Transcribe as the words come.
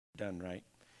done right.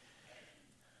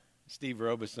 Steve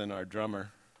Robeson, our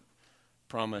drummer,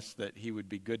 promised that he would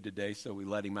be good today, so we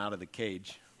let him out of the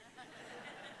cage.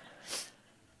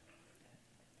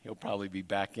 He'll probably be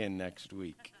back in next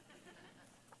week.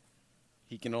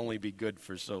 He can only be good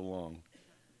for so long.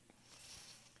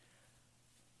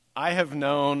 I have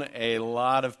known a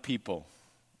lot of people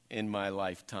in my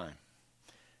lifetime.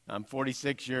 I'm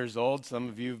 46 years old. Some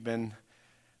of you have been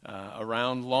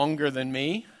around longer than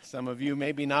me. Some of you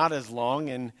maybe not as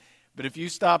long. But if you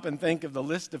stop and think of the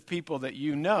list of people that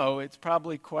you know, it's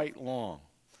probably quite long.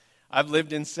 I've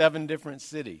lived in 7 different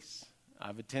cities.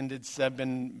 I've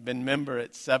been member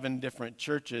at 7 different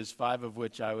churches, 5 of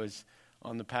which I was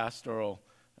on the pastoral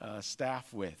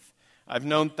staff with. I've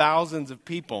known thousands of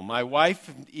people. My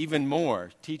wife, even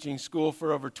more, teaching school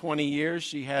for over 20 years.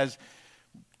 She has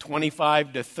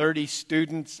 25 to 30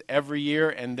 students every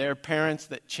year and their parents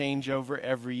that change over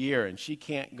every year. And she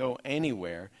can't go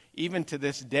anywhere. Even to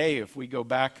this day, if we go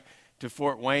back to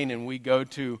Fort Wayne and we go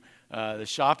to the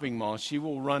shopping mall, she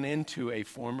will run into a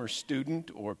former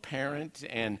student or parent.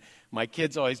 And my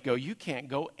kids always go, "You can't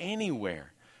go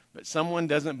anywhere." But someone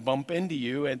doesn't bump into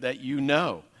you and that you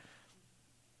know.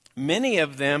 Many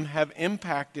of them have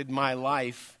impacted my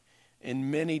life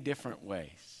in many different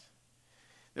ways.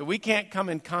 That we can't come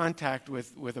in contact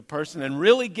with a person and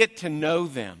really get to know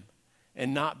them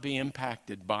and not be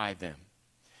impacted by them.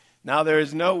 Now, there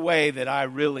is no way that I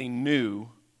really knew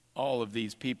all of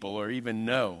these people or even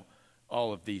know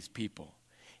all of these people.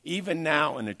 Even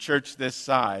now in a church this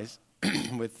size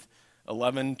with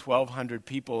 1,200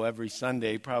 people every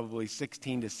Sunday, probably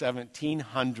 1,600 to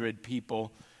 1,700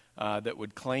 people that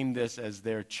would claim this as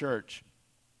their church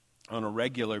on a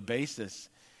regular basis.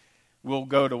 We'll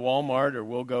go to Walmart or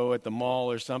we'll go at the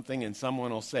mall or something and someone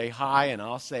will say hi and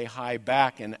I'll say hi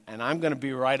back and I'm going to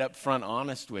be right up front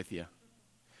honest with you.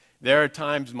 There are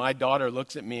times my daughter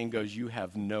looks at me and goes, "You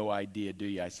have no idea, do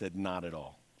you?" I said, "Not at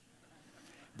all."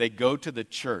 They go to the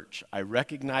church. I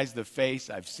recognize the face.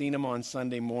 I've seen them on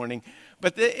Sunday morning.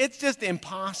 But it's just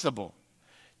impossible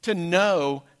to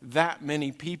know that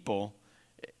many people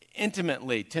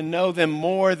intimately, to know them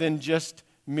more than just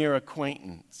mere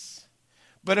acquaintance.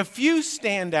 But a few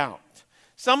stand out.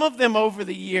 Some of them over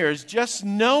the years, just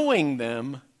knowing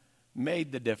them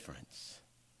made the difference.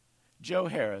 Joe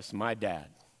Harris, my dad.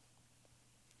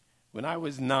 When I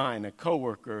was 9, a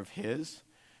coworker of his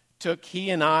took he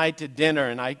and I to dinner,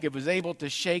 and I was able to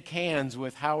shake hands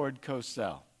with Howard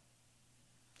Cosell.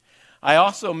 I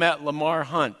also met Lamar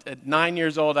Hunt. At 9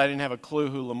 years old, I didn't have a clue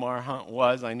who Lamar Hunt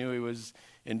was. I knew he was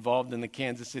involved in the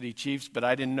Kansas City Chiefs, but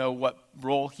I didn't know what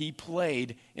role he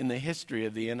played in the history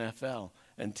of the NFL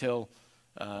until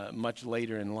much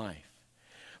later in life.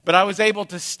 But I was able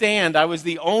to stand. I was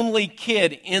the only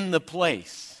kid in the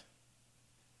place.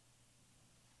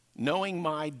 Knowing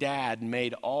my dad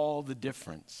made all the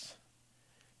difference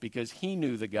because he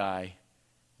knew the guy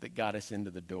that got us into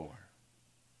the door.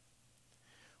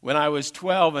 When I was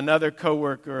 12, another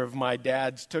coworker of my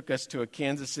dad's took us to a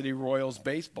Kansas City Royals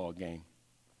baseball game.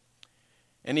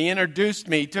 And he introduced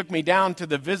me, took me down to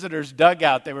the visitors'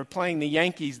 dugout. They were playing the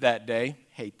Yankees that day.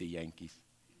 Hate the Yankees.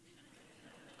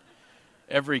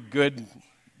 Every good,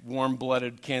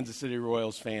 warm-blooded Kansas City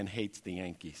Royals fan hates the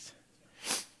Yankees.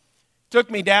 Took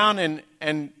me down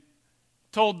and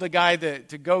told the guy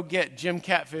to go get Jim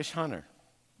Catfish Hunter.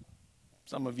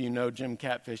 Some of you know Jim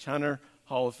Catfish Hunter,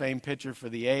 Hall of Fame pitcher for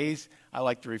the A's. I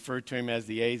like to refer to him as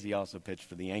the A's. He also pitched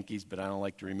for the Yankees, but I don't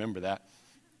like to remember that.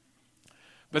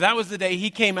 But that was the day he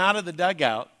came out of the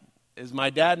dugout, as my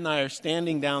dad and I are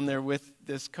standing down there with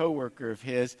this coworker of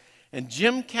his, and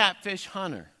Jim Catfish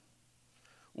Hunter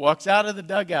walks out of the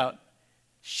dugout,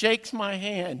 shakes my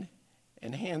hand,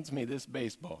 and hands me this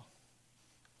baseball.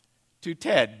 To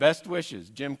Ted, best wishes,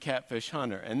 Jim Catfish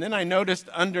Hunter. And then I noticed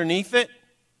underneath it,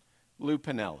 Lou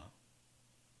Piniella.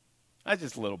 That's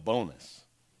just a little bonus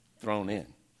thrown in.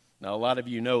 Now, a lot of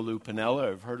you know Lou Piniella or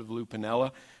have heard of Lou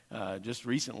Piniella. Just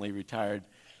recently retired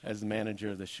as the manager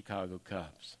of the Chicago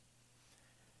Cubs.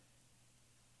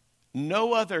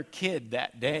 No other kid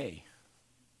that day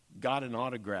got an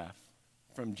autograph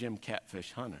from Jim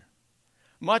Catfish Hunter,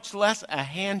 much less a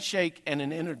handshake and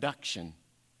an introduction.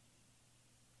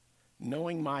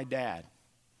 Knowing my dad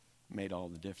made all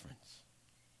the difference.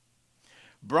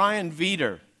 Brian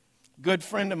Veeder, good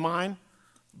friend of mine,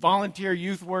 volunteer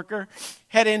youth worker,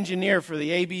 head engineer for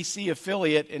the ABC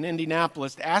affiliate in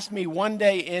Indianapolis, asked me one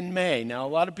day in May. Now, a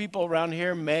lot of people around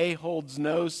here, May holds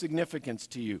no significance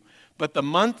to you. But the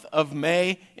month of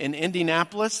May in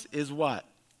Indianapolis is what?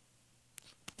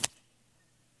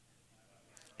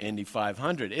 Indy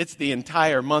 500. It's the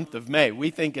entire month of May.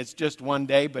 We think it's just one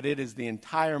day, but it is the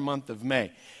entire month of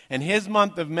May. And his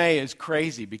month of May is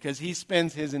crazy because he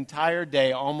spends his entire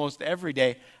day, almost every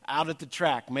day, out at the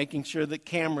track, making sure that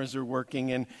cameras are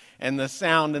working and the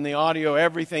sound and the audio,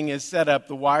 everything is set up,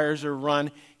 the wires are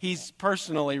run. He's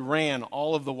personally ran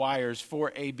all of the wires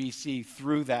for ABC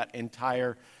through that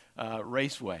entire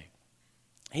raceway.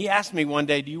 He asked me one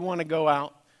day, do you want to go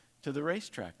out to the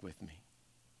racetrack with me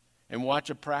and watch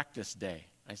a practice day?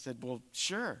 I said, well,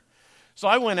 sure. So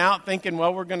I went out thinking,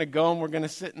 well, we're going to go and we're going to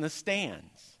sit in the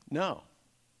stands. No.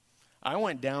 I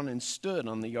went down and stood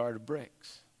on the yard of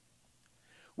bricks.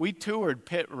 We toured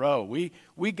pit row.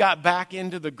 We got back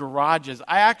into the garages.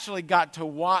 I actually got to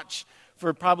watch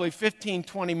for probably 15,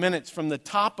 20 minutes from the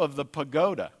top of the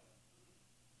pagoda.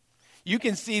 You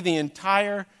can see the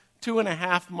entire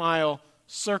 2.5-mile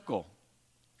circle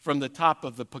from the top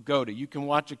of the pagoda. You can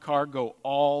watch a car go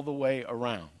all the way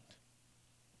around.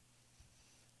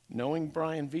 Knowing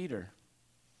Brian Veeder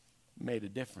made a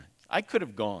difference. I could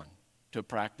have gone to a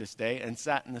practice day and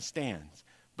sat in the stands,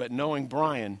 but knowing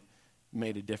Brian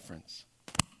made a difference.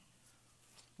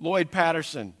 Lloyd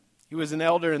Patterson, he was an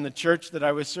elder in the church that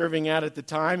I was serving at the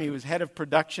time. He was head of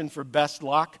production for Best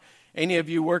Lock. Any of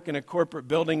you work in a corporate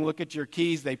building, look at your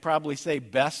keys, they probably say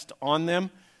Best on them.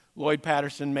 Lloyd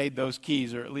Patterson made those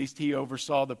keys, or at least he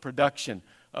oversaw the production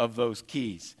of those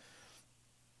keys.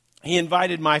 He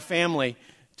invited my family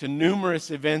to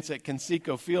numerous events at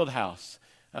Conseco Fieldhouse,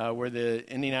 where the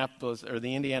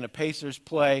Indiana Pacers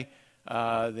play,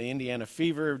 the Indiana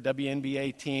Fever,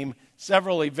 WNBA team,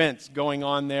 several events going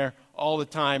on there all the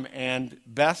time, and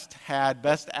Best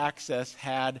Access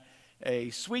had a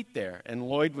suite there, and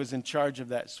Lloyd was in charge of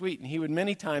that suite, and he would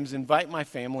many times invite my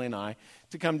family and I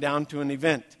to come down to an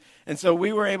event. And so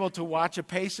we were able to watch a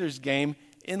Pacers game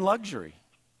in luxury.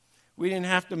 We didn't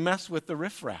have to mess with the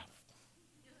riffraff,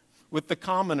 with the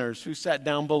commoners who sat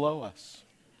down below us.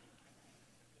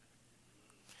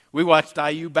 We watched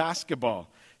IU basketball.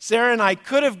 Sarah and I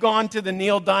could have gone to the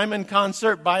Neil Diamond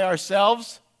concert by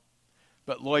ourselves,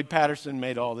 but Lloyd Patterson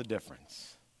made all the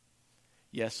difference.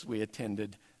 Yes, we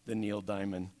attended the Neil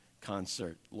Diamond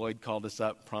concert. Lloyd called us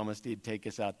up, promised he'd take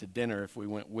us out to dinner if we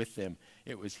went with him.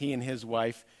 It was he and his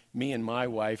wife, me and my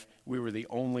wife. We were the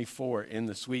only four in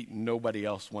the suite, and nobody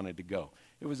else wanted to go.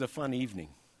 It was a fun evening.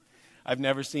 I've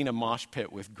never seen a mosh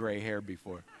pit with gray hair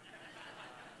before.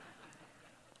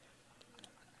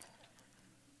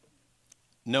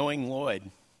 Knowing Lloyd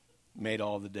made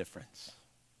all the difference.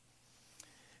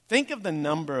 Think of the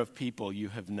number of people you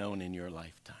have known in your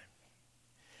lifetime.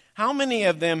 How many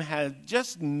of them have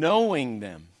just knowing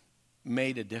them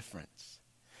made a difference?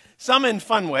 Some in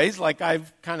fun ways, like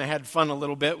I've kind of had fun a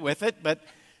little bit with it, but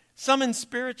some in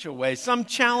spiritual ways. Some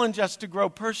challenge us to grow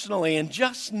personally, and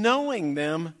just knowing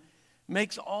them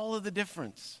makes all of the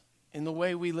difference in the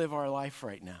way we live our life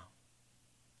right now.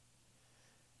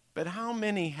 But how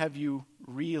many have you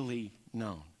really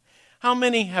known? How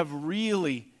many have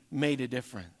really made a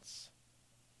difference?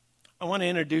 I want to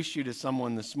introduce you to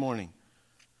someone this morning.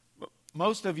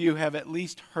 Most of you have at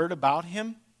least heard about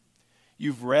him.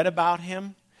 You've read about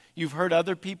him. You've heard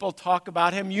other people talk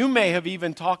about him. You may have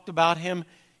even talked about him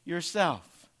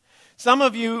yourself. Some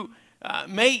of you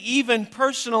may even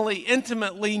personally,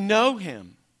 intimately know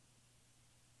him.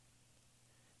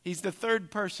 He's the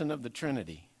third person of the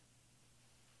Trinity.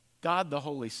 God the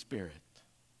Holy Spirit.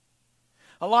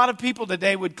 A lot of people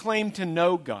today would claim to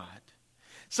know God.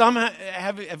 Some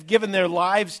have given their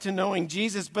lives to knowing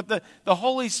Jesus, but the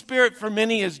Holy Spirit for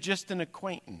many is just an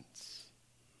acquaintance.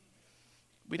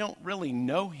 We don't really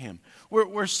know him.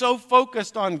 We're so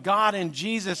focused on God and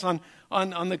Jesus, on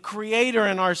the Creator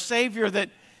and our Savior, that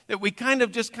we kind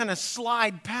of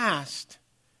slide past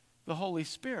the Holy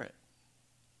Spirit.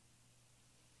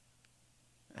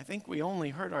 I think we only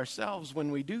hurt ourselves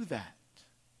when we do that,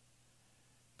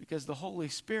 because the Holy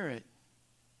Spirit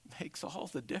makes all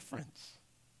the difference.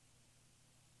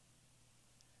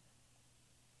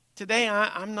 Today,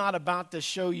 I'm not about to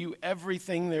show you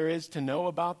everything there is to know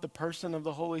about the person of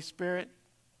the Holy Spirit.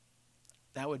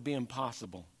 That would be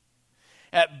impossible.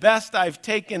 At best, I've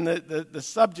taken the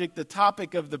subject, the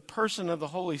topic of the person of the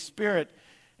Holy Spirit,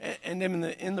 and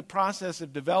in the process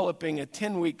of developing a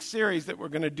 10-week series that we're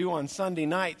going to do on Sunday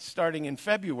nights starting in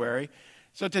February.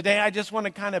 So today I just want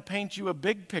to kind of paint you a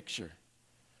big picture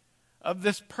of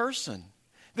this person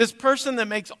that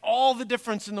makes all the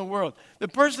difference in the world. The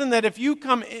person that if you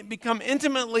become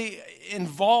intimately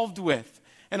involved with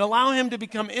and allow him to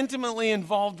become intimately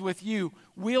involved with you,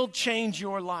 will change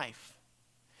your life.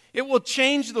 It will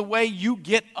change the way you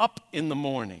get up in the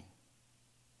morning.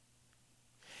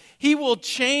 He will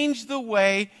change the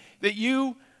way that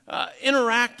you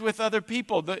interact with other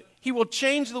people. He will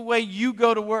change the way you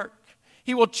go to work.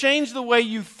 He will change the way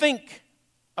you think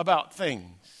about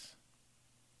things.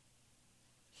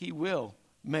 He will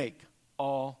make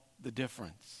all the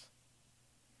difference.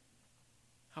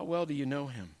 How well do you know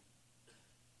him?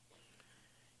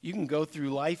 You can go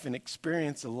through life and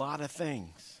experience a lot of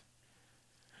things.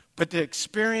 But to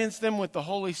experience them with the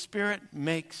Holy Spirit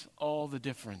makes all the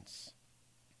difference.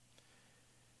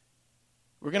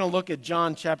 We're going to look at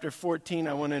John chapter 14.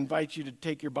 I want to invite you to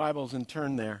take your Bibles and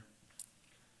turn there.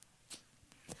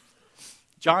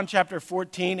 John chapter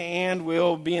 14, and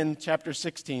we'll be in chapter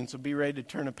 16, so be ready to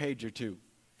turn a page or two.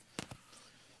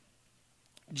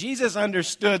 Jesus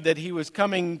understood that he was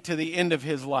coming to the end of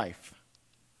his life.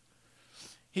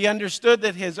 He understood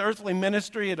that his earthly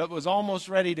ministry was almost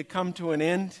ready to come to an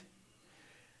end.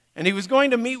 And he was going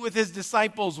to meet with his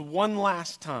disciples one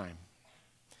last time.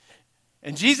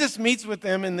 And Jesus meets with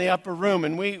them in the upper room.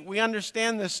 And we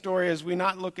understand this story as we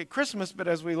not look at Christmas, but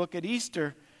as we look at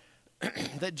Easter,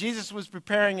 that Jesus was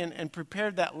preparing and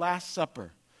prepared that Last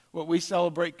Supper, what we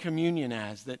celebrate communion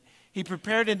as, that he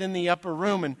prepared it in the upper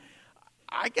room. And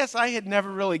I guess I had never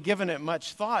really given it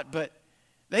much thought, but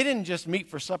they didn't just meet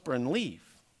for supper and leave.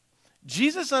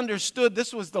 Jesus understood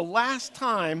this was the last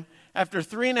time, after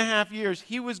 3.5 years,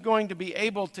 he was going to be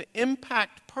able to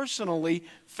impact personally,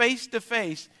 face to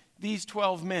face, these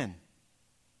 12 men.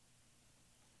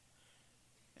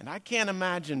 And I can't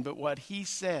imagine, but what he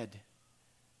said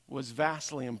was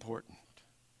vastly important.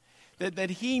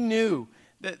 That he knew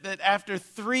that after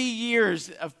 3 years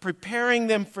of preparing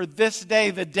them for this day,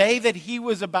 the day that he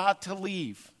was about to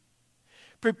leave,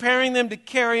 preparing them to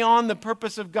carry on the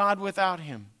purpose of God without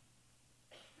him,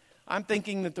 I'm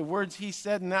thinking that the words he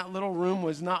said in that little room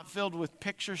was not filled with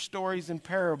picture stories and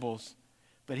parables,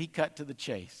 but he cut to the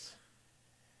chase.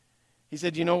 He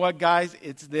said, you know what, guys?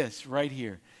 It's this right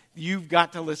here. You've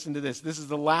got to listen to this. This is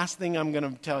the last thing I'm going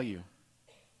to tell you.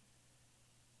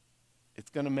 It's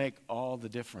going to make all the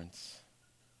difference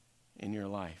in your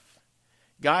life.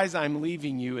 Guys, I'm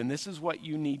leaving you, and this is what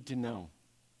you need to know.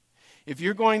 If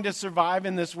you're going to survive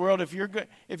in this world, if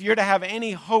you're to have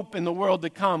any hope in the world to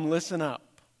come, listen up.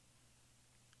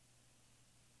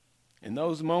 In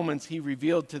those moments, he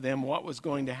revealed to them what was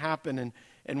going to happen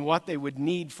and what they would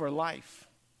need for life.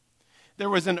 There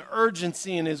was an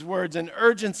urgency in his words, an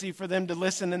urgency for them to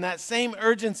listen, and that same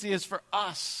urgency is for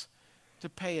us to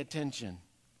pay attention.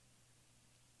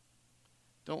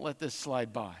 Don't let this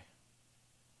slide by.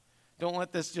 Don't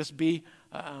let this just be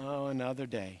another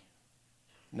day,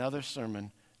 another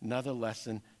sermon, another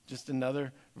lesson, just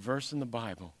another verse in the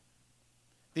Bible.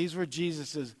 These were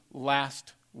Jesus'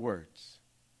 last words.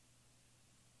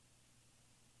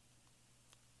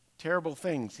 Terrible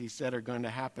things, he said, are going to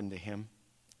happen to him.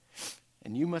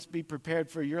 And you must be prepared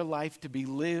for your life to be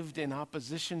lived in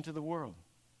opposition to the world.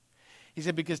 He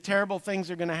said, because terrible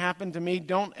things are going to happen to me,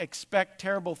 don't expect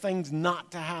terrible things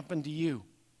not to happen to you.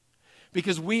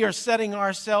 Because we are setting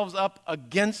ourselves up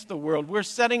against the world. We're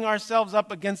setting ourselves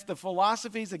up against the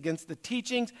philosophies, against the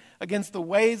teachings, against the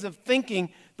ways of thinking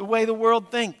the way the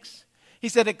world thinks. He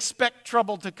said, expect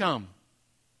trouble to come.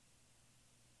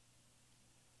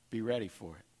 Be ready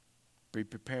for it. Be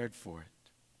prepared for it.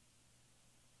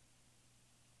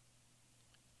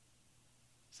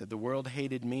 He said, the world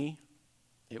hated me.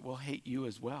 It will hate you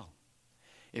as well.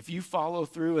 If you follow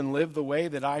through and live the way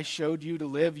that I showed you to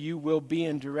live, you will be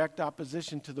in direct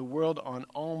opposition to the world on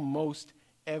almost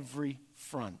every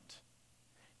front.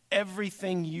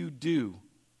 Everything you do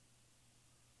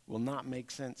will not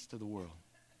make sense to the world.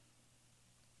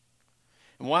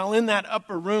 And while in that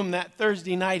upper room that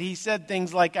Thursday night, he said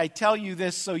things like, I tell you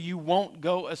this so you won't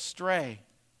go astray.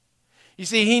 You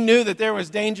see, he knew that there was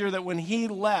danger that when he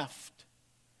left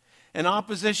and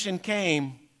opposition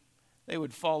came, they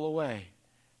would fall away.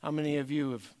 How many of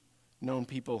you have known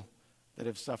people that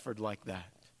have suffered like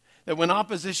that? That when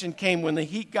opposition came, when the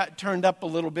heat got turned up a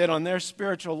little bit on their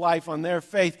spiritual life, on their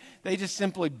faith, they just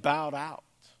simply bowed out.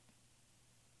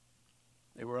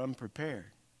 They were unprepared.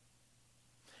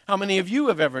 How many of you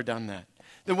have ever done that?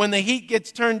 That when the heat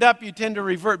gets turned up, you tend to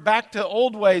revert back to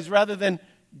old ways rather than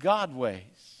God ways.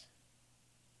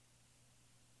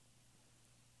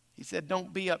 He said,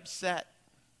 don't be upset.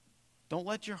 Don't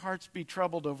let your hearts be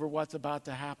troubled over what's about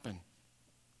to happen.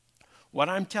 What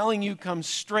I'm telling you comes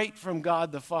straight from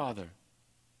God the Father.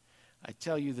 I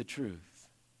tell you the truth.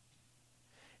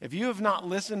 If you have not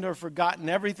listened or forgotten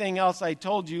everything else I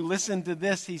told you, listen to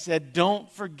this. He said,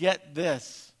 don't forget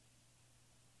this.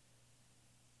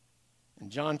 In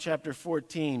John chapter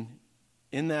 14,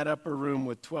 in that upper room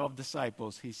with 12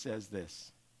 disciples, he says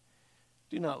this.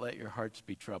 Do not let your hearts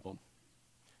be troubled.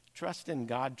 Trust in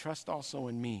God, trust also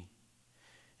in me.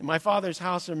 In my Father's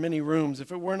house are many rooms.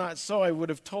 If it were not so, I would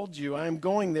have told you. I am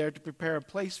going there to prepare a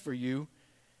place for you.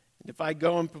 And if I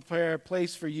go and prepare a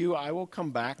place for you, I will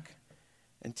come back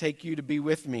and take you to be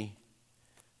with me,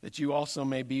 that you also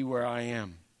may be where I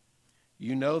am.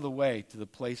 You know the way to the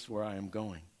place where I am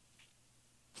going.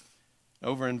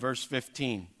 Over in verse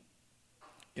 15,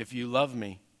 if you love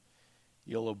me,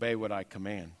 you'll obey what I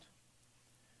command.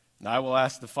 And I will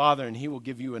ask the Father, and he will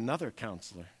give you another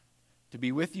counselor to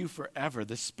be with you forever,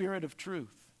 the Spirit of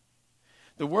truth.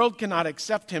 The world cannot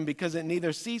accept him because it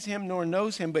neither sees him nor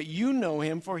knows him, but you know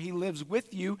him, for he lives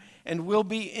with you and will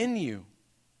be in you.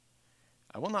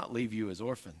 I will not leave you as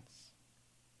orphans.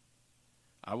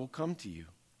 I will come to you.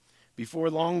 Before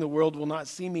long, the world will not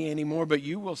see me anymore, but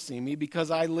you will see me. Because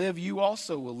I live, you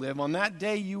also will live. On that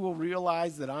day, you will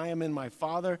realize that I am in my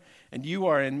Father, and you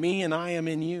are in me, and I am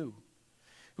in you.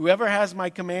 Whoever has my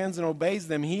commands and obeys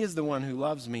them, he is the one who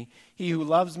loves me. He who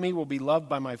loves me will be loved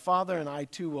by my Father, and I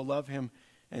too will love him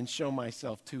and show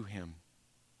myself to him.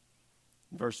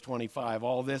 Verse 25,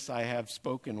 all this I have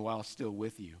spoken while still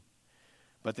with you.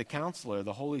 But the Counselor,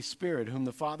 the Holy Spirit, whom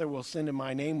the Father will send in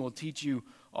my name, will teach you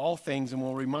all things and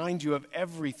will remind you of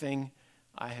everything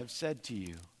I have said to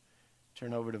you.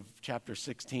 Turn over to chapter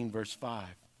 16, verse 5.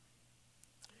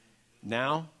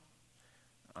 Now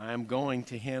I am going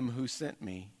to him who sent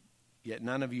me, yet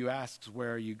none of you asks,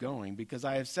 where are you going? Because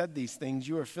I have said these things,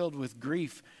 you are filled with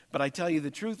grief. But I tell you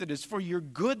the truth, it is for your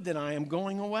good that I am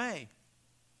going away.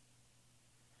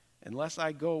 Unless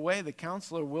I go away, the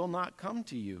Counselor will not come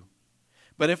to you.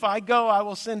 But if I go, I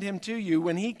will send him to you.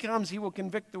 When he comes, he will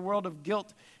convict the world of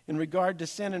guilt in regard to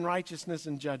sin and righteousness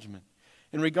and judgment.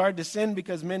 In regard to sin,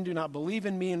 because men do not believe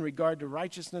in me. In regard to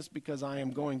righteousness, because I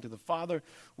am going to the Father,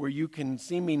 where you can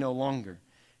see me no longer.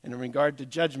 And in regard to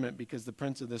judgment, because the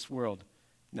prince of this world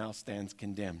now stands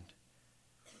condemned.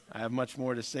 I have much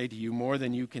more to say to you, more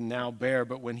than you can now bear.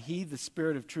 But when he, the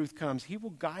Spirit of truth, comes, he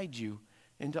will guide you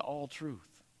into all truth.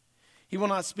 He will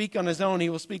not speak on his own. He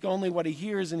will speak only what he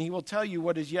hears, and he will tell you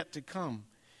what is yet to come.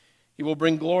 He will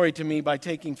bring glory to me by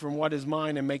taking from what is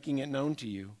mine and making it known to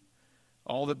you.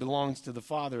 All that belongs to the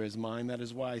Father is mine. That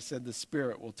is why I said the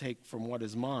Spirit will take from what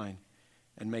is mine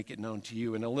and make it known to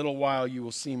you. In a little while you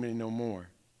will see me no more.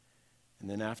 And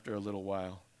then after a little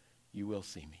while you will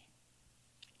see me.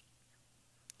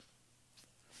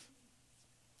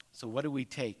 So what do we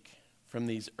take from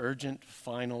these urgent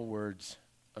final words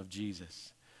of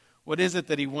Jesus? What is it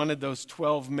that he wanted those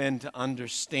 12 men to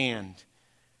understand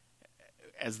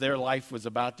as their life was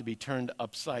about to be turned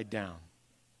upside down?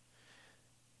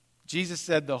 Jesus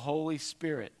said the Holy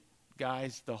Spirit,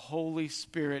 guys, the Holy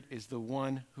Spirit is the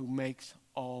one who makes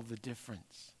all the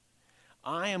difference.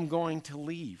 I am going to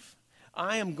leave.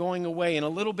 I am going away. In a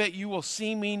little bit you will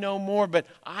see me no more, but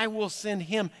I will send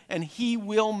him, and he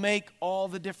will make all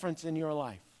the difference in your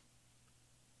life.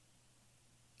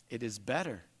 It is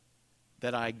better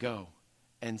that I go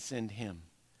and send him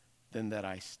than that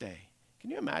I stay. Can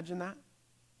you imagine that?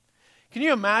 Can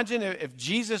you imagine if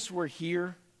Jesus were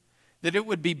here, that it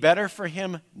would be better for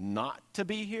him not to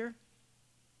be here?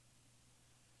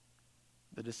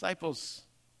 The disciples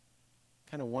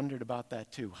kind of wondered about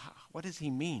that too. What does he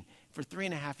mean? For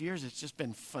 3.5 years, it's just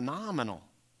been phenomenal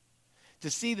to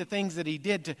see the things that he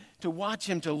did, to watch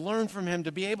him, to learn from him,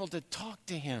 to be able to talk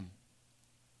to him.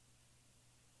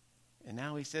 And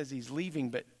now he says he's leaving,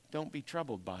 but don't be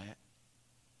troubled by it.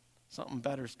 Something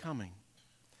better's coming.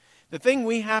 The thing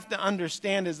we have to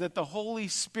understand is that the Holy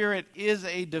Spirit is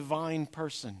a divine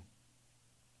person.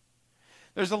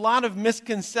 There's a lot of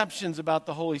misconceptions about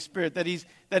the Holy Spirit, that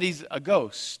he's a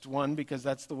ghost. One, because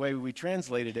that's the way we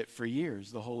translated it for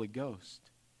years, the Holy Ghost.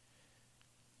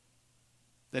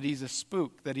 That he's a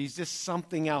spook, that he's just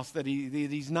something else, that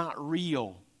he's not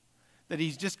real. That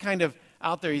he's just kind of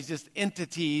out there, he's just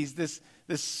entity, he's this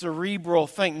cerebral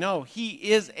thing. No, he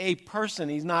is a person.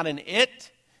 He's not an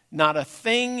it, not a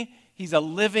thing. He's a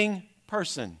living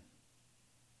person.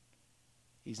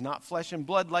 He's not flesh and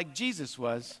blood like Jesus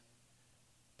was,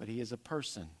 but he is a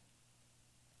person.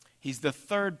 He's the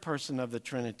third person of the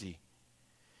Trinity.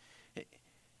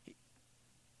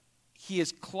 He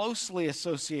is closely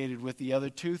associated with the other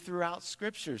two throughout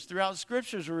Scriptures. Throughout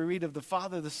Scriptures we read of the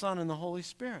Father, the Son, and the Holy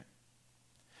Spirit.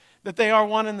 That they are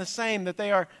one and the same, that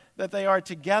they are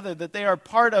together, that they are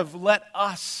part of let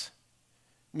us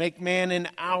make man in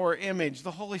our image.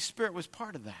 The Holy Spirit was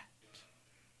part of that.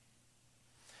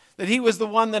 That he was the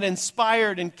one that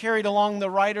inspired and carried along the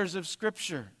writers of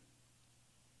Scripture.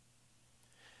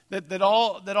 That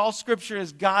all Scripture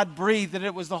is God-breathed, that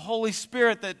it was the Holy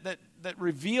Spirit that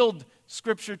revealed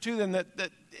Scripture to them,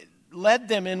 that led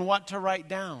them in what to write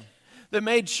down, that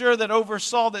made sure, that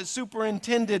oversaw, that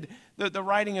superintended the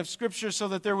writing of Scripture so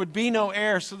that there would be no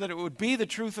error, so that it would be the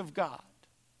truth of God.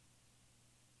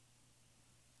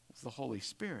 It's the Holy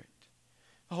Spirit.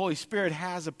 The Holy Spirit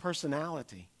has a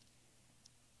personality.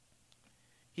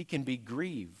 He can be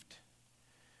grieved.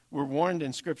 We're warned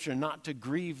in Scripture not to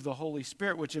grieve the Holy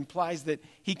Spirit, which implies that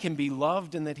He can be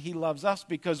loved and that He loves us,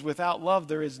 because without love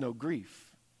there is no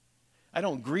grief. I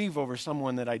don't grieve over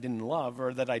someone that I didn't love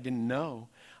or that I didn't know.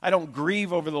 I don't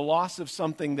grieve over the loss of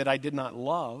something that I did not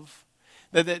love.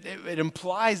 That it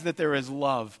implies that there is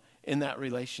love in that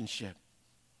relationship,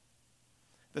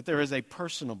 that there is a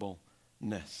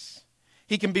personableness.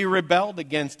 He can be rebelled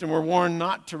against, and we're warned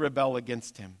not to rebel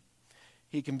against Him.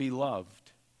 He can be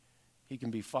loved. He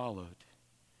can be followed.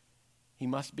 He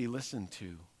must be listened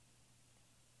to.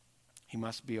 He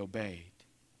must be obeyed.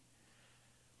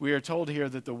 We are told here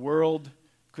that the world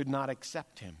could not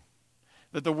accept Him,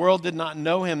 that the world did not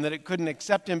know Him, that it couldn't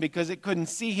accept Him because it couldn't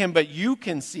see Him, but you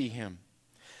can see Him.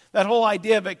 That whole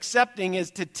idea of accepting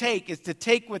is to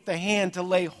take with the hand, to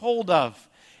lay hold of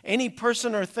any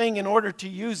person or thing in order to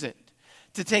use it,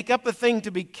 to take up a thing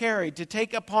to be carried, to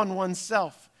take upon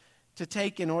oneself, to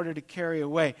take in order to carry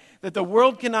away. That the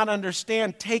world cannot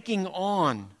understand taking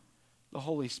on the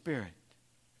Holy Spirit.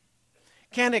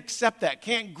 Can't accept that,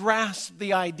 can't grasp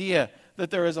the idea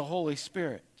that there is a Holy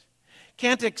Spirit.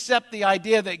 Can't accept the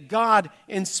idea that God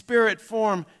in spirit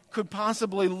form could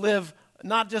possibly live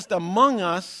not just among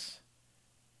us,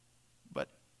 but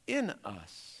in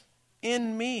us,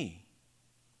 in me.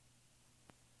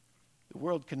 The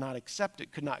world could not accept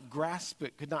it, could not grasp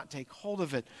it, could not take hold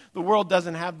of it. The world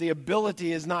doesn't have the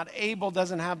ability, is not able,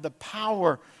 doesn't have the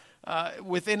power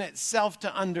within itself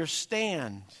to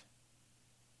understand.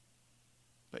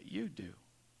 But you do.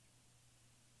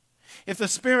 If the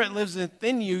Spirit lives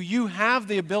within you, you have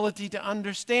the ability to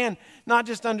understand, not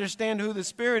just understand who the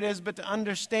Spirit is, but to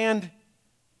understand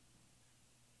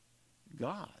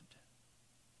God.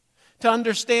 To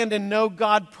understand and know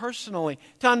God personally.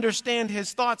 To understand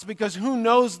His thoughts, because who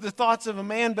knows the thoughts of a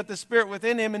man but the Spirit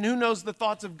within him, and who knows the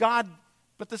thoughts of God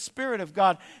but the Spirit of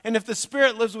God. And if the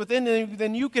Spirit lives within you,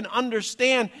 then you can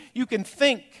understand, you can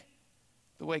think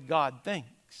the way God thinks.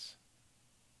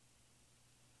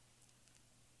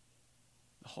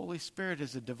 The Holy Spirit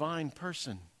is a divine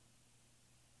person,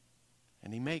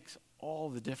 and He makes all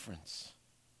the difference.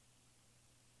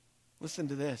 Listen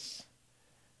to this.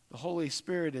 The Holy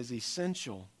Spirit is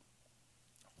essential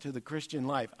to the Christian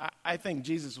life. I think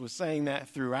Jesus was saying that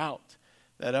throughout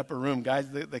that upper room. Guys,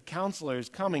 the counselor is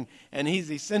coming, and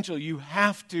He's essential. You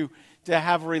have to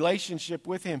have a relationship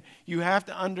with Him. You have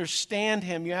to understand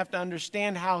Him. You have to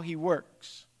understand how He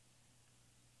works.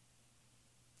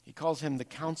 He calls Him the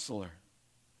counselor.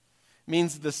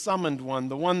 Means the summoned one,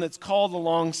 the one that's called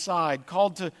alongside,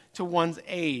 called to one's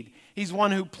aid. He's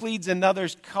one who pleads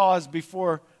another's cause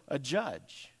before a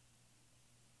judge.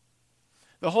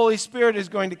 The Holy Spirit is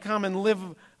going to come and live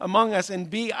among us and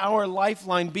be our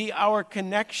lifeline, be our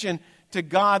connection to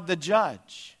God the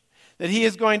judge. That He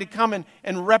is going to come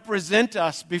and represent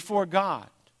us before God.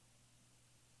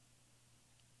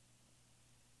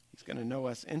 He's going to know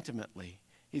us intimately.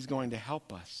 He's going to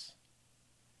help us.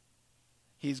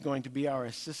 He's going to be our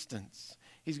assistance.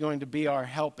 He's going to be our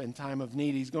help in time of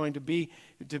need. He's going to be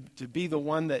the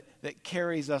one that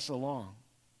carries us along.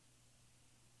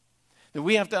 That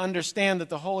we have to understand that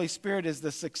the Holy Spirit is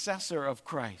the successor of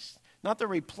Christ. Not the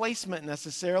replacement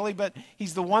necessarily, but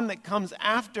He's the one that comes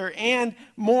after and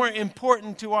more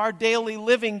important to our daily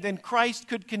living than Christ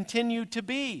could continue to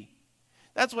be.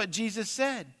 That's what Jesus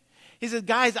said. He said,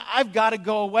 guys, I've got to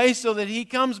go away so that He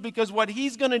comes, because what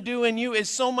He's going to do in you is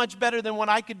so much better than what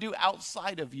I could do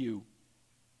outside of you.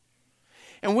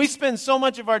 And we spend so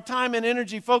much of our time and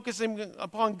energy focusing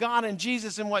upon God and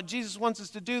Jesus and what Jesus wants us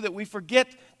to do that we forget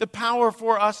the power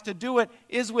for us to do it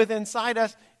is within inside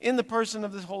us in the person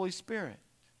of the Holy Spirit.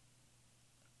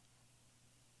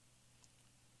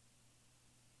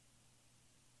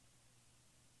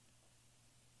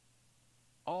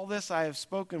 All this I have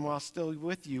spoken while still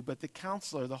with you, but the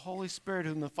Counselor, the Holy Spirit,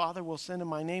 whom the Father will send in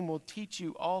my name, will teach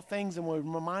you all things and will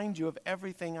remind you of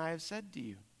everything I have said to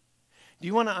you. Do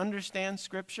you want to understand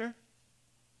Scripture?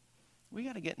 We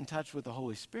got to get in touch with the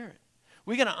Holy Spirit.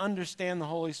 We got to understand the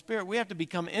Holy Spirit. We have to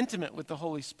become intimate with the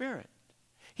Holy Spirit.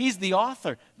 He's the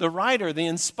author, the writer, the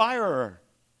inspirer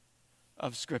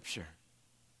of Scripture.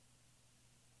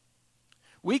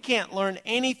 We can't learn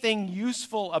anything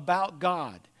useful about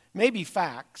God. Maybe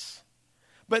facts,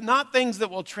 but not things that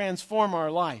will transform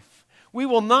our life. We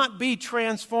will not be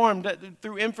transformed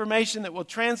through information that will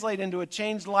translate into a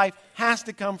changed life. Has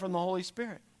to come from the Holy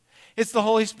Spirit. It's the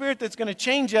Holy Spirit that's going to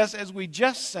change us, as we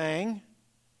just sang,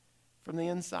 from the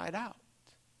inside out.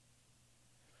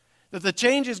 That the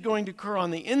change is going to occur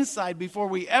on the inside before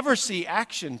we ever see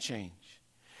action change.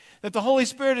 That the Holy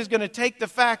Spirit is going to take the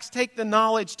facts, take the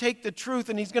knowledge, take the truth,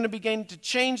 and He's going to begin to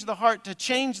change the heart, to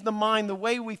change the mind, the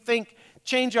way we think,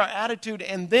 change our attitude,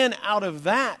 and then out of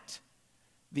that,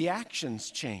 the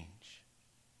actions change.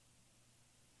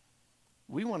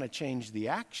 We want to change the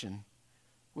action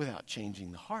without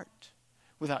changing the heart,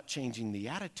 without changing the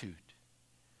attitude.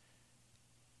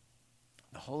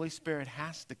 The Holy Spirit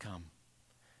has to come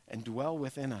and dwell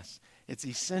within us. It's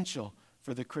essential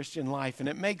for the Christian life. And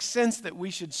it makes sense that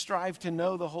we should strive to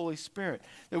know the Holy Spirit,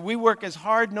 that we work as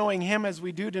hard knowing Him as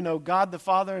we do to know God the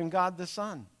Father and God the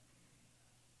Son.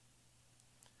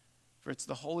 For it's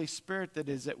the Holy Spirit that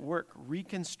is at work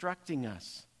reconstructing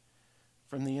us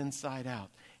from the inside out.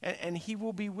 And He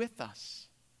will be with us.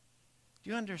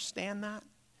 Do you understand that?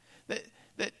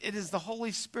 That it is the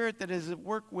Holy Spirit that is at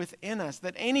work within us.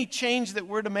 That any change that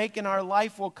we're to make in our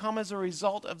life will come as a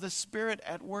result of the Spirit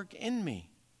at work in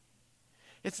me.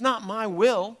 It's not my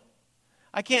will.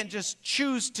 I can't just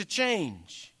choose to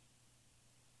change.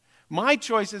 My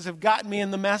choices have gotten me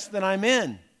in the mess that I'm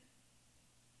in.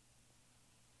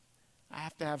 I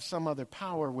have to have some other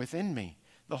power within me,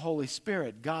 the Holy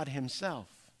Spirit, God Himself.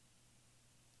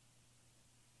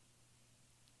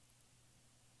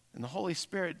 And the Holy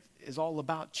Spirit is all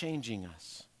about changing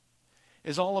us,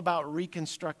 is all about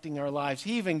reconstructing our lives.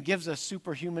 He even gives us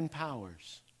superhuman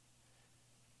powers.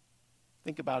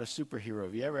 Think about a superhero.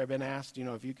 Have you ever been asked,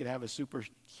 if you could have a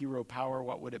superhero power,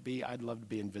 what would it be? I'd love to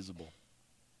be invisible.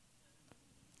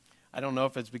 I don't know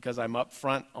if it's because I'm up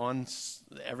front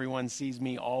everyone sees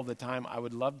me all the time. I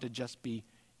would love to just be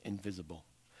invisible.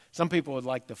 Some people would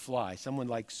like to fly. Some would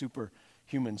like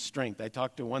superhuman strength. I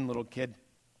talked to one little kid,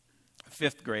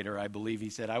 5th grader, I believe. He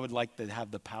said, I would like to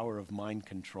have the power of mind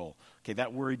control. Okay,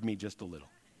 that worried me just a little.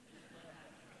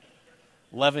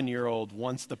 11-year-old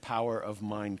wants the power of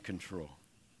mind control.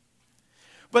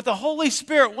 But the Holy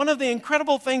Spirit, one of the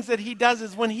incredible things that He does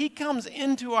is when He comes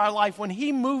into our life, when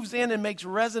He moves in and makes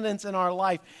resonance in our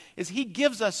life, is He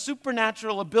gives us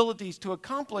supernatural abilities to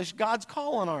accomplish God's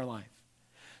call on our life.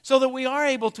 So that we are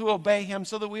able to obey Him,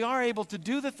 so that we are able to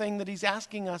do the thing that He's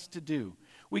asking us to do.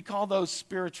 We call those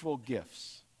spiritual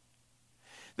gifts.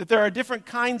 That there are different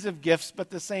kinds of gifts, but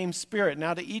the same Spirit.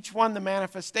 Now, to each one, the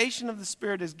manifestation of the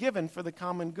Spirit is given for the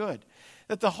common good.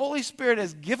 That the Holy Spirit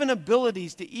has given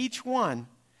abilities to each one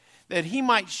that He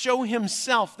might show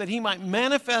Himself, that He might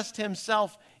manifest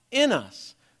Himself in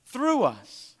us, through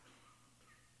us.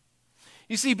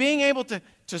 You see, being able to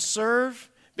serve,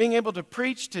 being able to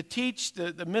preach, to teach,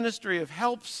 the ministry of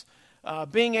helps,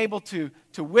 being able to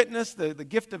witness, the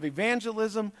gift of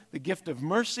evangelism, the gift of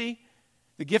mercy,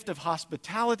 the gift of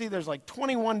hospitality. There's like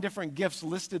 21 different gifts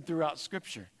listed throughout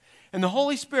Scripture. And the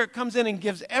Holy Spirit comes in and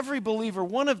gives every believer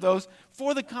one of those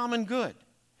for the common good,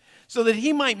 so that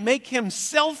He might make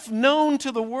Himself known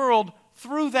to the world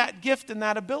through that gift and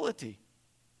that ability.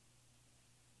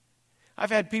 I've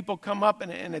had people come up,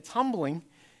 and it's humbling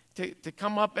to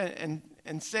come up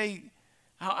and say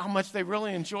how much they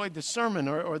really enjoyed the sermon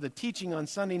or the teaching on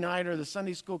Sunday night or the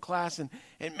Sunday school class. And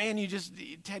man,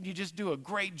 Ted, you just do a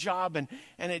great job. And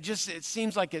it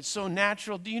seems like it's so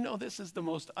natural. Do you know this is the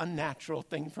most unnatural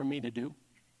thing for me to do?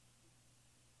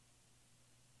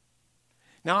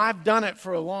 Now, I've done it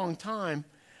for a long time.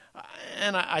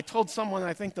 And I told someone,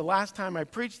 I think the last time I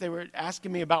preached, they were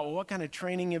asking me about, well, what kind of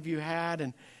training have you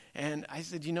had? And I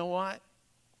said, you know what?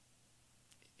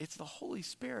 It's the Holy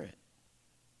Spirit.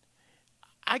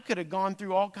 I could have gone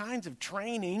through all kinds of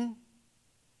training,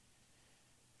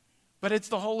 but it's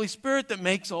the Holy Spirit that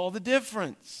makes all the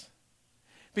difference.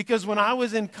 Because when I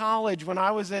was in college, when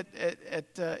I was at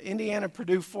Indiana,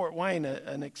 Purdue, Fort Wayne,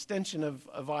 an extension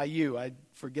of IU, I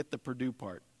forget the Purdue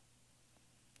part.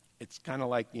 It's kind of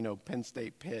like, Penn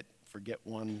State, Pitt, forget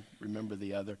one, remember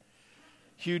the other.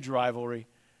 Huge rivalry.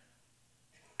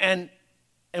 And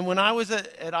when I was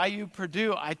at IU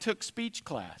Purdue, I took speech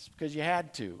class because you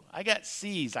had to. I got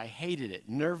C's. I hated it.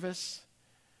 Nervous.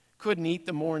 Couldn't eat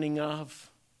the morning of.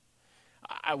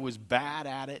 I was bad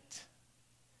at it.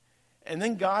 And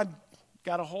then God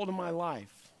got a hold of my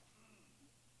life.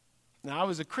 Now, I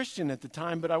was a Christian at the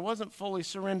time, but I wasn't fully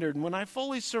surrendered. And when I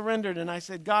fully surrendered and I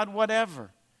said, God,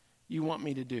 whatever you want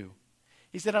me to do.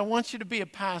 He said, I want you to be a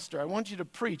pastor. I want you to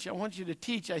preach. I want you to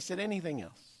teach. I said, anything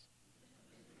else.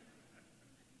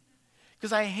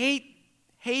 Because I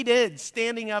hated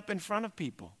standing up in front of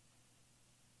people.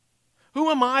 Who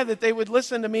am I that they would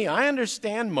listen to me? I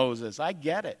understand Moses. I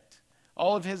get it.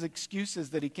 All of his excuses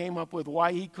that he came up with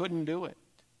why he couldn't do it.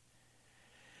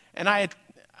 And I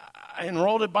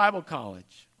enrolled at Bible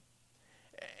college.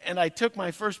 And I took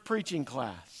my first preaching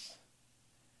class.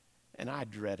 And I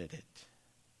dreaded it.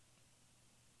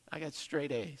 I got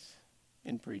straight A's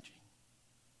in preaching.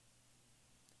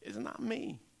 It's not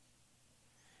me.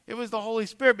 It was the Holy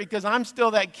Spirit, because I'm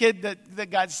still that kid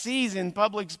that got C's in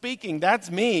public speaking.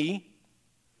 That's me.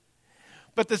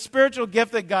 But the spiritual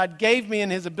gift that God gave me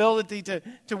and his ability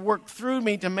to work through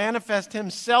me, to manifest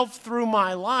himself through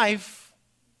my life,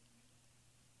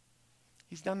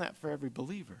 he's done that for every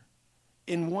believer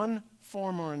in one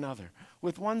form or another,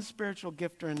 with one spiritual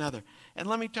gift or another. And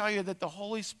let me tell you that the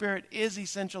Holy Spirit is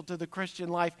essential to the Christian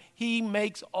life. He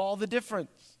makes all the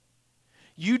difference.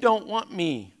 You don't want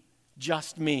me,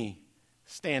 just me,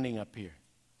 standing up here.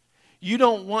 You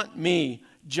don't want me,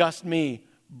 just me,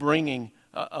 bringing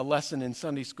a lesson in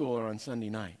Sunday school or on Sunday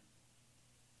night.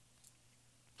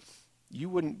 You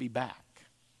wouldn't be back.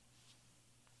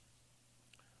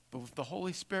 But if the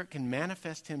Holy Spirit can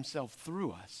manifest himself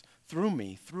through us, through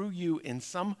me, through you in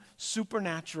some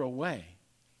supernatural way,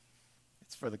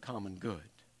 it's for the common good.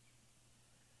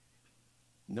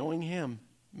 Knowing him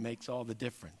makes all the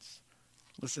difference.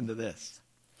 Listen to this.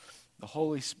 The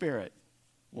Holy Spirit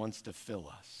wants to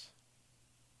fill us.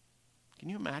 Can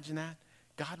you imagine that?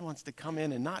 God wants to come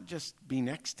in and not just be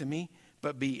next to me,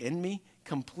 but be in me,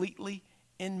 completely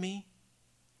in me.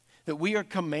 That we are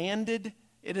commanded,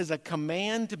 it is a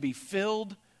command to be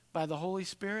filled by the Holy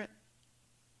Spirit.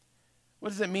 What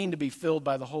does it mean to be filled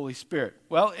by the Holy Spirit?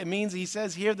 Well, it means he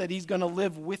says here that he's going to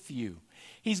live with you.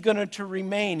 He's going to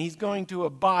remain. He's going to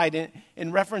abide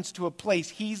in reference to a place.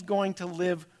 He's going to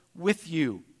live with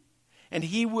you. And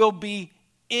he will be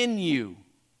in you.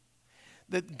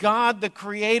 That God, the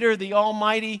Creator, the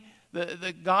Almighty,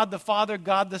 the God the Father,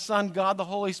 God the Son, God the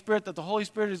Holy Spirit, that the Holy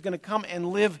Spirit is going to come and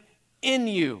live in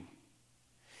you.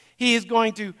 He is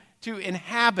going to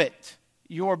inhabit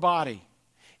your body.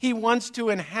 He wants to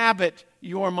inhabit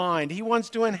your mind. He wants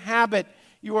to inhabit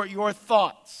your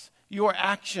thoughts, your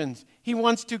actions. He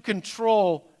wants to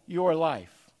control your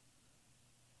life.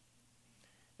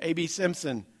 A.B.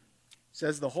 Simpson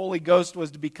says the Holy Ghost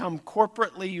was to become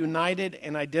corporately united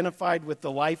and identified with the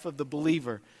life of the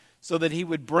believer so that he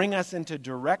would bring us into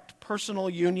direct personal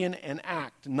union and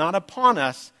act, not upon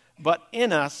us, but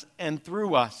in us and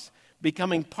through us,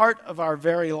 becoming part of our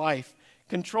very life,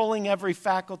 controlling every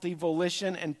faculty,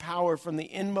 volition, and power from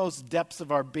the inmost depths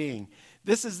of our being.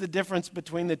 This is the difference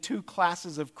between the two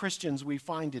classes of Christians we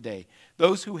find today,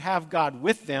 those who have God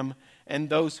with them and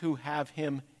those who have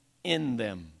him in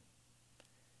them.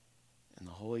 And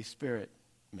the Holy Spirit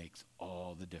makes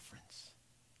all the difference.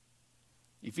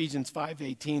 Ephesians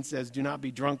 5:18 says, "Do not be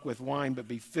drunk with wine, but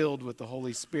be filled with the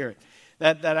Holy Spirit."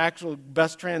 That actual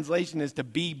best translation is to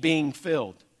be being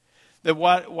filled. That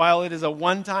while it is a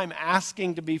one-time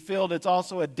asking to be filled, it's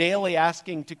also a daily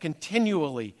asking to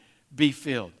continually be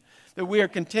filled. That we are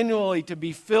continually to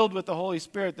be filled with the Holy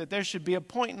Spirit, that there should be a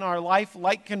point in our life,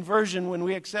 like conversion, when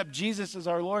we accept Jesus as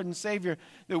our Lord and Savior,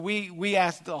 that we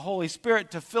ask the Holy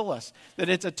Spirit to fill us, that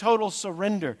it's a total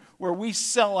surrender where we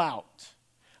sell out.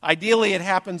 Ideally, it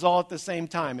happens all at the same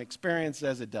time. Experience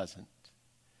says it doesn't.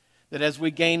 That as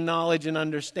we gain knowledge and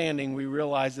understanding, we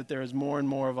realize that there is more and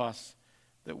more of us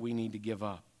that we need to give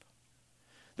up.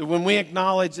 That when we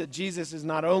acknowledge that Jesus is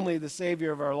not only the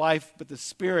Savior of our life, but the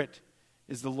Spirit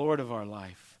is the Lord of our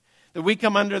life. That we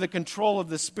come under the control of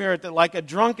the Spirit, that like a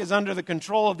drunk is under the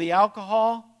control of the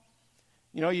alcohol.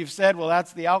 You know, you've said, well,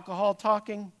 that's the alcohol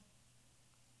talking.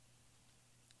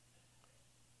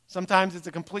 Sometimes it's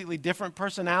a completely different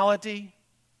personality.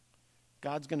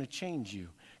 God's going to change you.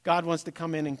 God wants to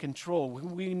come in and control.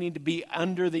 We need to be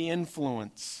under the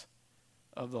influence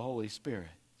of the Holy Spirit.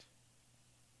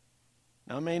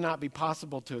 Now, it may not be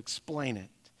possible to explain it.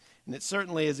 And it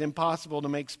certainly is impossible to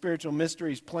make spiritual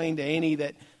mysteries plain to any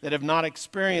that have not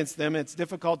experienced them. It's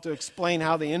difficult to explain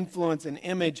how the influence and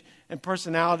image and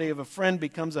personality of a friend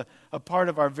becomes a part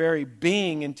of our very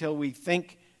being until we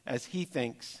think as he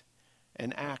thinks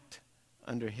and act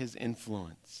under his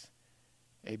influence.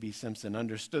 A.B. Simpson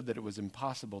understood that it was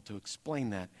impossible to explain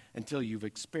that until you've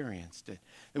experienced it.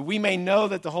 That we may know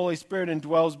that the Holy Spirit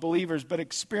indwells believers, but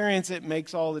experience it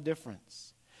makes all the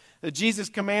difference. That Jesus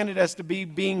commanded us to be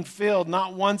being filled,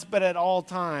 not once but at all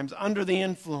times, under the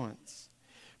influence.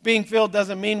 Being filled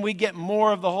doesn't mean we get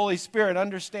more of the Holy Spirit.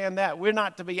 Understand that. We're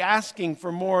not to be asking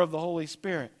for more of the Holy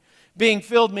Spirit. Being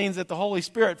filled means that the Holy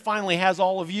Spirit finally has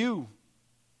all of you.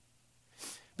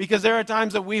 Because there are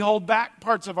times that we hold back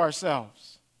parts of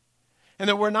ourselves. and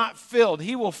that we're not filled.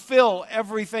 He will fill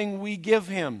everything we give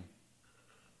him.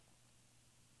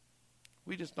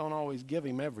 We just don't always give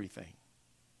him everything.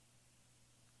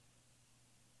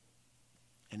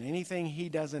 And anything he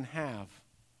doesn't have,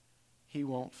 he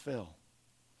won't fill.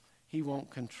 He won't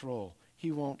control.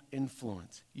 He won't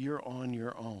influence. You're on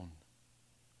your own.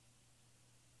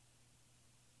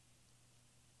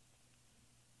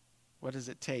 What does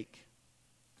it take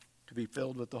to be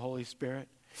filled with the Holy Spirit?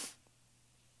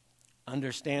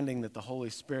 Understanding that the Holy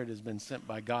Spirit has been sent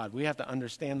by God. We have to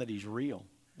understand that he's real,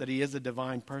 that he is a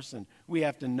divine person. We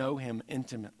have to know him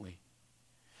intimately.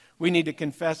 We need to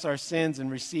confess our sins and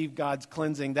receive God's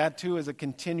cleansing. That too is a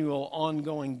continual,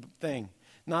 ongoing thing,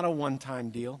 not a one-time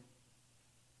deal.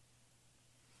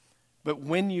 But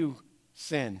when you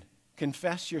sin,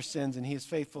 confess your sins, and he is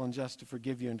faithful and just to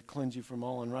forgive you and to cleanse you from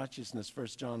all unrighteousness, 1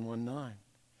 John 1:9.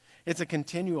 It's a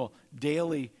continual,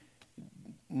 daily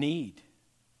need.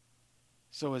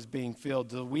 So is being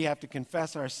filled. So we have to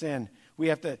confess our sin. We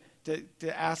have to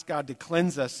ask God to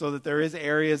cleanse us so that there is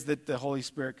areas that the Holy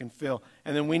Spirit can fill.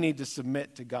 And then we need to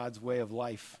submit to God's way of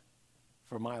life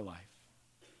for my life.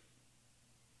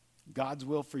 God's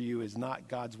will for you is not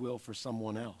God's will for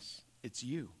someone else. It's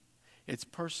you. It's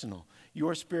personal.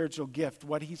 Your spiritual gift,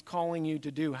 what he's calling you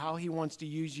to do, how he wants to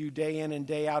use you day in and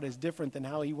day out is different than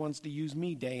how he wants to use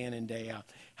me day in and day out.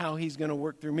 How he's going to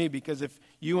work through me, because if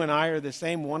you and I are the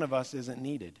same, one of us isn't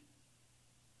needed.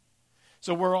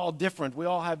 So we're all different. We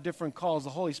all have different calls.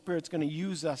 The Holy Spirit's going to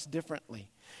use us differently.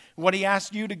 What he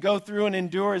asks you to go through and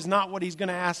endure is not what he's going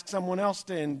to ask someone else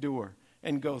to endure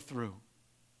and go through.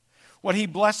 What he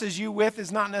blesses you with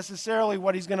is not necessarily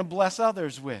what he's going to bless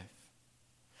others with.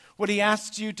 What he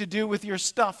asks you to do with your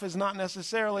stuff is not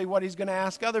necessarily what he's going to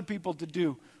ask other people to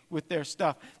do with their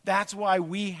stuff. That's why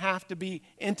we have to be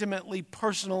intimately,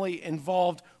 personally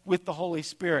involved with the Holy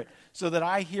Spirit, so that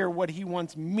I hear what he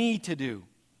wants me to do,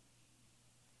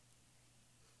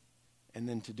 and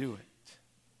then to do it.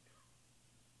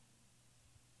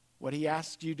 What he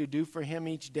asks you to do for him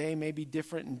each day may be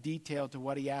different in detail to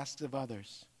what he asks of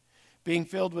others. Being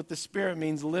filled with the Spirit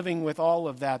means living with all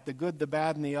of that, the good, the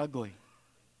bad, and the ugly.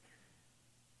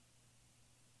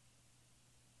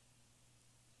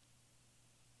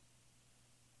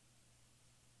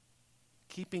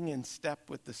 Keeping in step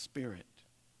with the Spirit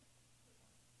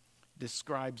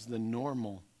describes the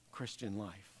normal Christian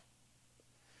life.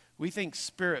 We think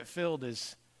Spirit-filled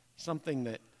is something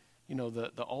that,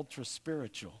 the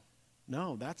ultra-spiritual.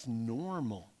 No, that's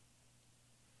normal.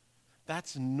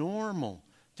 That's normal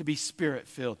to be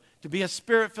Spirit-filled. To be a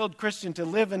Spirit-filled Christian, to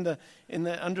live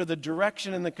under the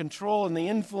direction and the control and the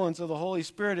influence of the Holy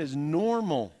Spirit is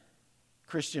normal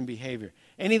Christian behavior.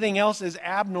 Anything else is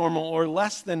abnormal or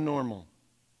less than normal.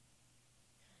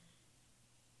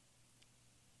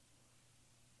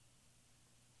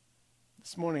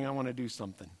 This morning I want to do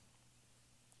something.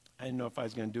 I didn't know if I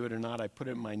was going to do it or not. I put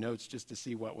it in my notes just to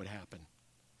see what would happen.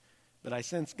 But I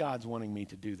sense God's wanting me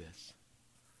to do this.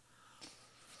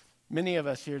 Many of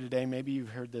us here today, maybe you've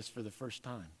heard this for the first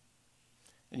time.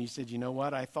 And you said, you know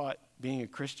what? I thought being a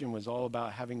Christian was all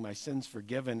about having my sins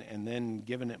forgiven and then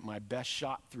giving it my best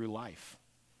shot through life.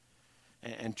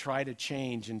 And try to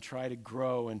change and try to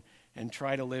grow and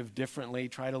try to live differently,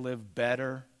 try to live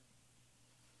better.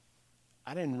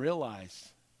 I didn't realize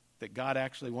that God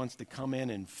actually wants to come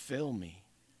in and fill me.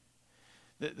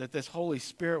 That this Holy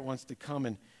Spirit wants to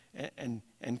come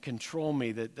and control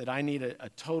me, that I need a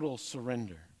total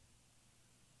surrender.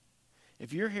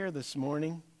 If you're here this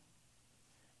morning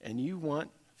and you want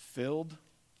filled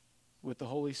with the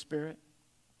Holy Spirit,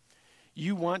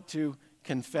 you want to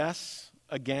confess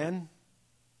again,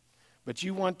 but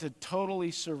you want to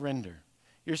totally surrender.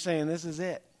 You're saying, this is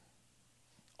it.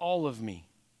 All of me.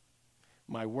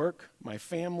 My work, my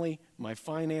family, my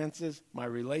finances, my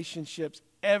relationships,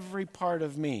 every part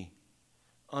of me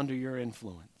under your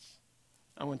influence.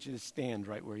 I want you to stand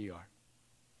right where you are.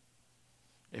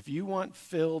 If you want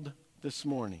filled this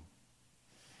morning,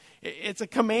 it's a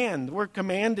command. We're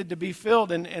commanded to be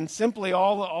filled, and simply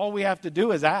all we have to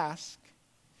do is ask.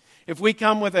 If we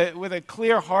come with a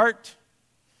clear heart,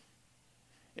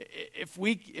 if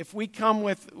we come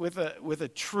with a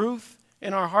truth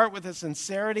in our heart, with a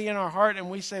sincerity in our heart, and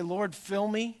we say, Lord, fill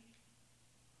me,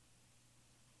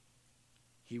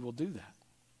 he will do that.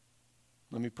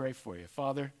 Let me pray for you.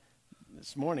 Father,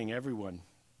 this morning everyone,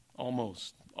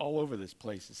 almost all over this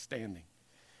place, is standing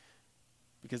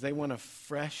because they want a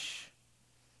fresh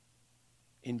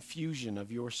infusion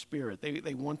of your Spirit.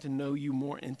 They want to know you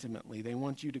more intimately. They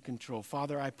want you to control.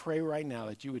 Father, I pray right now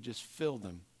that you would just fill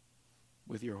them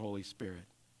with your Holy Spirit.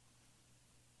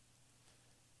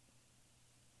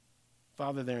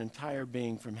 Father, their entire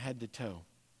being from head to toe.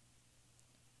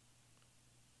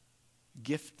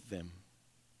 Gift them.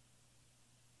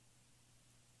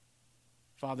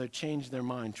 Father, change their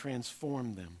mind,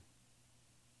 transform them,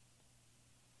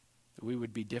 that we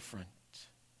would be different.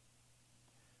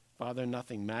 Father,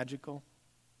 nothing magical,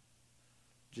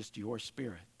 just your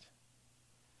Spirit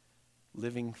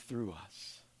living through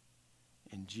us.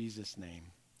 In Jesus'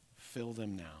 name, fill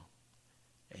them now.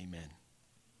 Amen.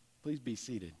 Please be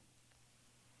seated.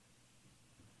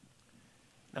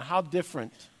 Now, how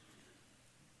different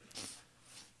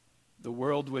the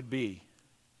world would be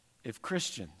if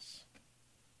Christians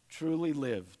truly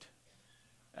lived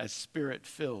as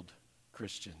Spirit-filled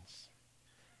Christians,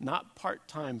 not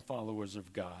part-time followers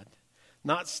of God,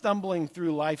 not stumbling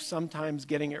through life, sometimes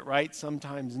getting it right,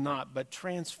 sometimes not, but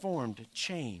transformed,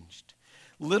 changed.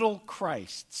 Little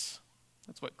Christs.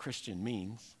 That's what Christian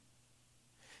means.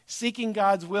 Seeking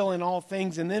God's will in all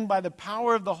things, and then by the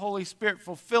power of the Holy Spirit,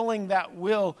 fulfilling that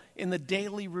will in the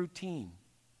daily routine.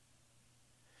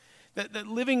 That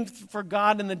living for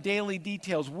God in the daily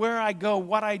details, where I go,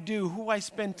 what I do, who I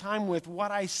spend time with,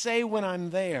 what I say when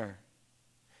I'm there.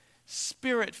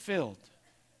 Spirit-filled.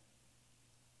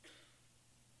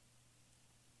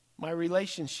 My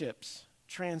relationships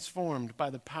transformed by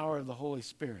the power of the Holy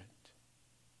Spirit.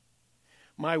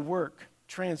 My work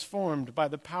transformed by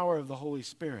the power of the Holy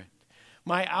Spirit.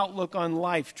 My outlook on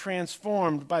life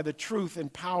transformed by the truth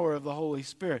and power of the Holy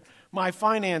Spirit. My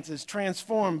finances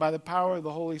transformed by the power of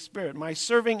the Holy Spirit. My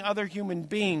serving other human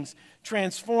beings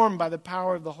transformed by the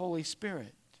power of the Holy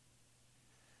Spirit.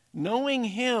 Knowing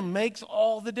Him makes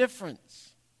all the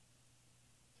difference.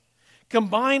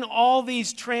 Combine all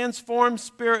these transformed,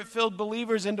 Spirit-filled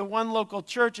believers into one local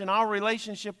church, and our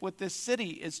relationship with this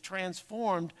city is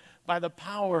transformed by the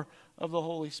power of the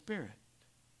Holy Spirit.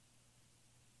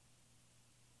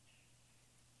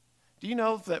 Do you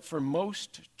know that for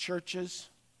most churches,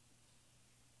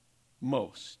 the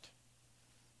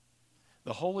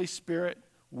Holy Spirit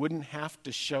wouldn't have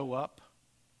to show up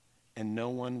and no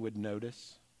one would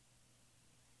notice?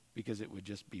 Because it would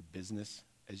just be business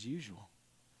as usual.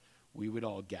 We would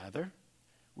all gather,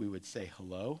 we would say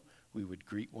hello, we would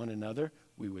greet one another,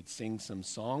 we would sing some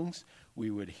songs, we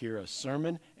would hear a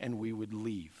sermon, and we would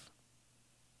leave.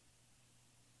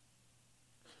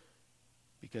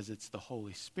 Because it's the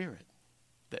Holy Spirit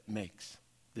that makes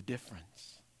the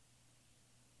difference.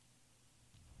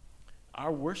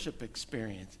 Our worship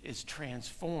experience is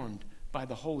transformed by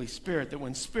the Holy Spirit, that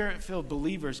when Spirit-filled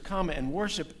believers come and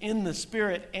worship in the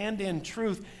Spirit and in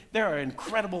truth, there are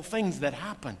incredible things that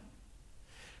happen.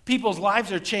 People's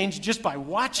lives are changed just by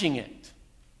watching it.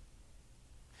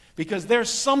 Because there's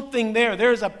something there.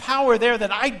 There's a power there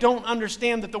that I don't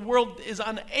understand, that the world is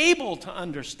unable to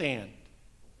understand.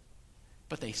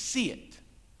 But they see it.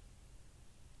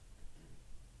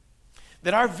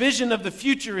 That our vision of the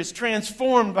future is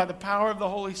transformed by the power of the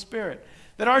Holy Spirit.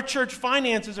 That our church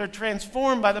finances are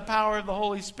transformed by the power of the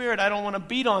Holy Spirit. I don't want to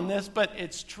beat on this, but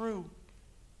it's true.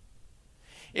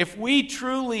 If we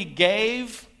truly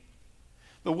gave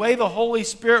the way the Holy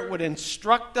Spirit would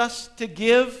instruct us to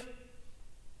give,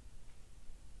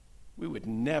 we would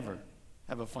never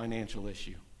have a financial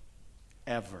issue.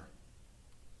 Ever.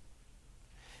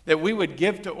 That we would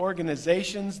give to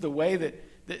organizations the way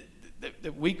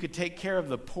that we could take care of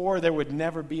the poor, there would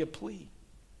never be a plea.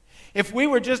 If we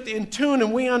were just in tune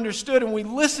and we understood and we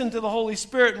listened to the Holy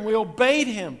Spirit and we obeyed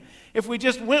Him, if we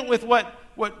just went with what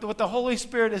the Holy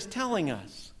Spirit is telling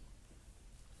us,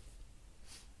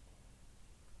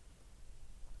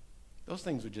 those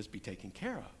things would just be taken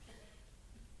care of.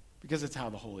 Because it's how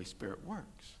the Holy Spirit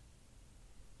works.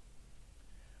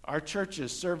 Our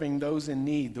churches serving those in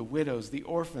need, the widows, the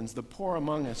orphans, the poor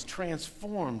among us,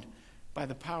 transformed by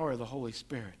the power of the Holy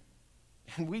Spirit.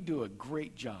 And we do a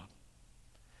great job.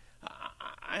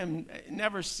 I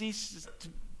never cease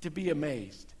to be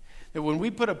amazed that when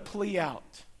we put a plea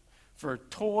out for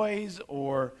toys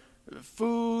or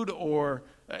food or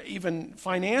even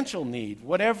financial need,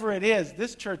 whatever it is,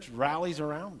 this church rallies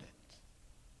around it.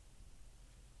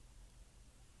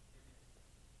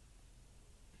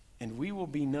 And we will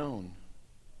be known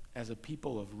as a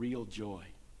people of real joy.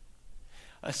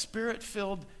 A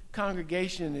Spirit-filled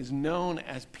congregation is known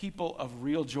as people of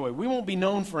real joy. We won't be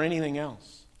known for anything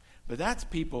else, but that's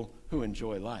people who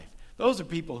enjoy life. Those are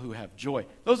people who have joy.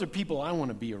 Those are people I want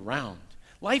to be around.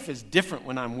 Life is different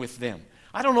when I'm with them.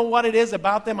 I don't know what it is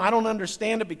about them. I don't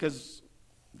understand it because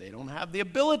they don't have the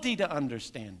ability to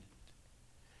understand it.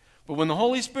 But when the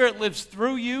Holy Spirit lives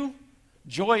through you,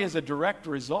 joy is a direct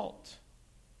result.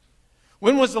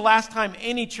 When was the last time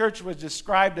any church was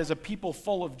described as a people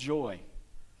full of joy?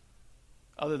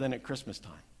 other than at Christmas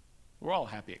time. We're all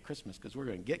happy at Christmas because we're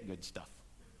going to get good stuff.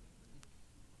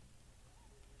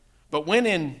 But when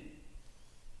in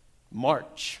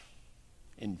March,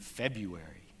 in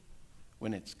February,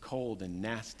 when it's cold and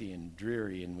nasty and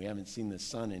dreary and we haven't seen the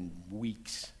sun in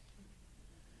weeks,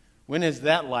 when has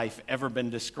that life ever been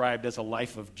described as a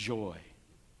life of joy?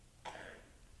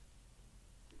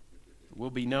 We'll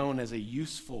be known as a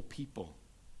useful people.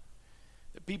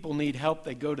 If people need help,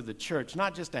 they go to the church,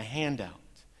 not just a handout,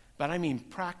 but I mean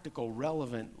practical,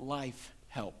 relevant life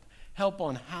help. Help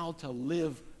on how to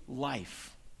live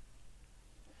life.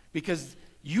 Because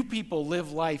you people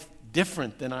live life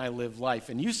different than I live life,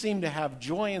 and you seem to have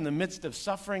joy in the midst of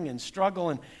suffering and struggle,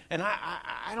 and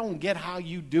I don't get how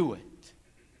you do it.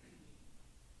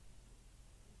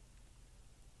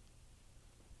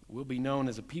 We'll be known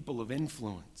as a people of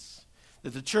influence,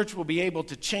 that the church will be able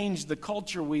to change the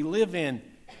culture we live in,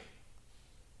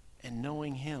 and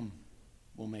knowing Him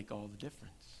will make all the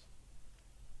difference.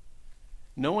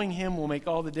 Knowing Him will make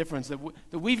all the difference, that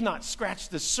we've not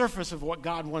scratched the surface of what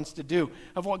God wants to do,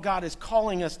 of what God is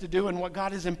calling us to do, and what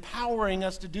God is empowering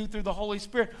us to do through the Holy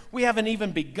Spirit. We haven't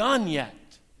even begun yet.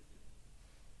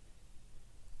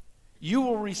 You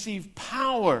will receive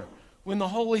power when the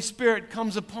Holy Spirit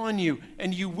comes upon you,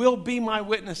 and you will be my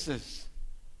witnesses.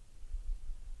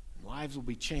 Lives will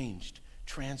be changed,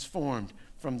 transformed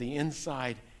from the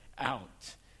inside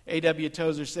out. A.W.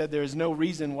 Tozer said, there is no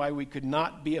reason why we could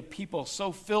not be a people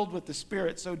so filled with the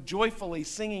Spirit, so joyfully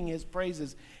singing His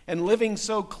praises, and living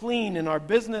so clean in our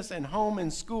business and home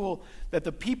and school that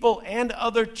the people and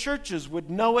other churches would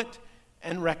know it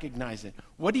and recognize it.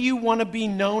 What do you want to be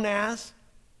known as?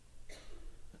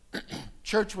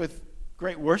 Church with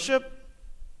great worship?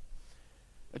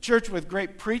 A church with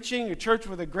great preaching? A church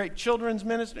with a great children's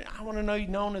ministry? I want to know you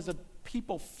known as a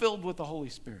people filled with the Holy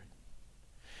Spirit.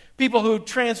 People who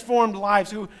transformed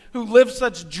lives, who live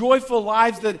such joyful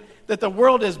lives that the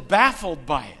world is baffled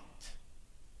by it.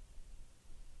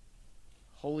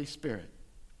 Holy Spirit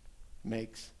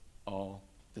makes all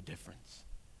the difference.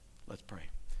 Let's pray.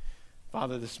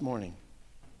 Father, this morning,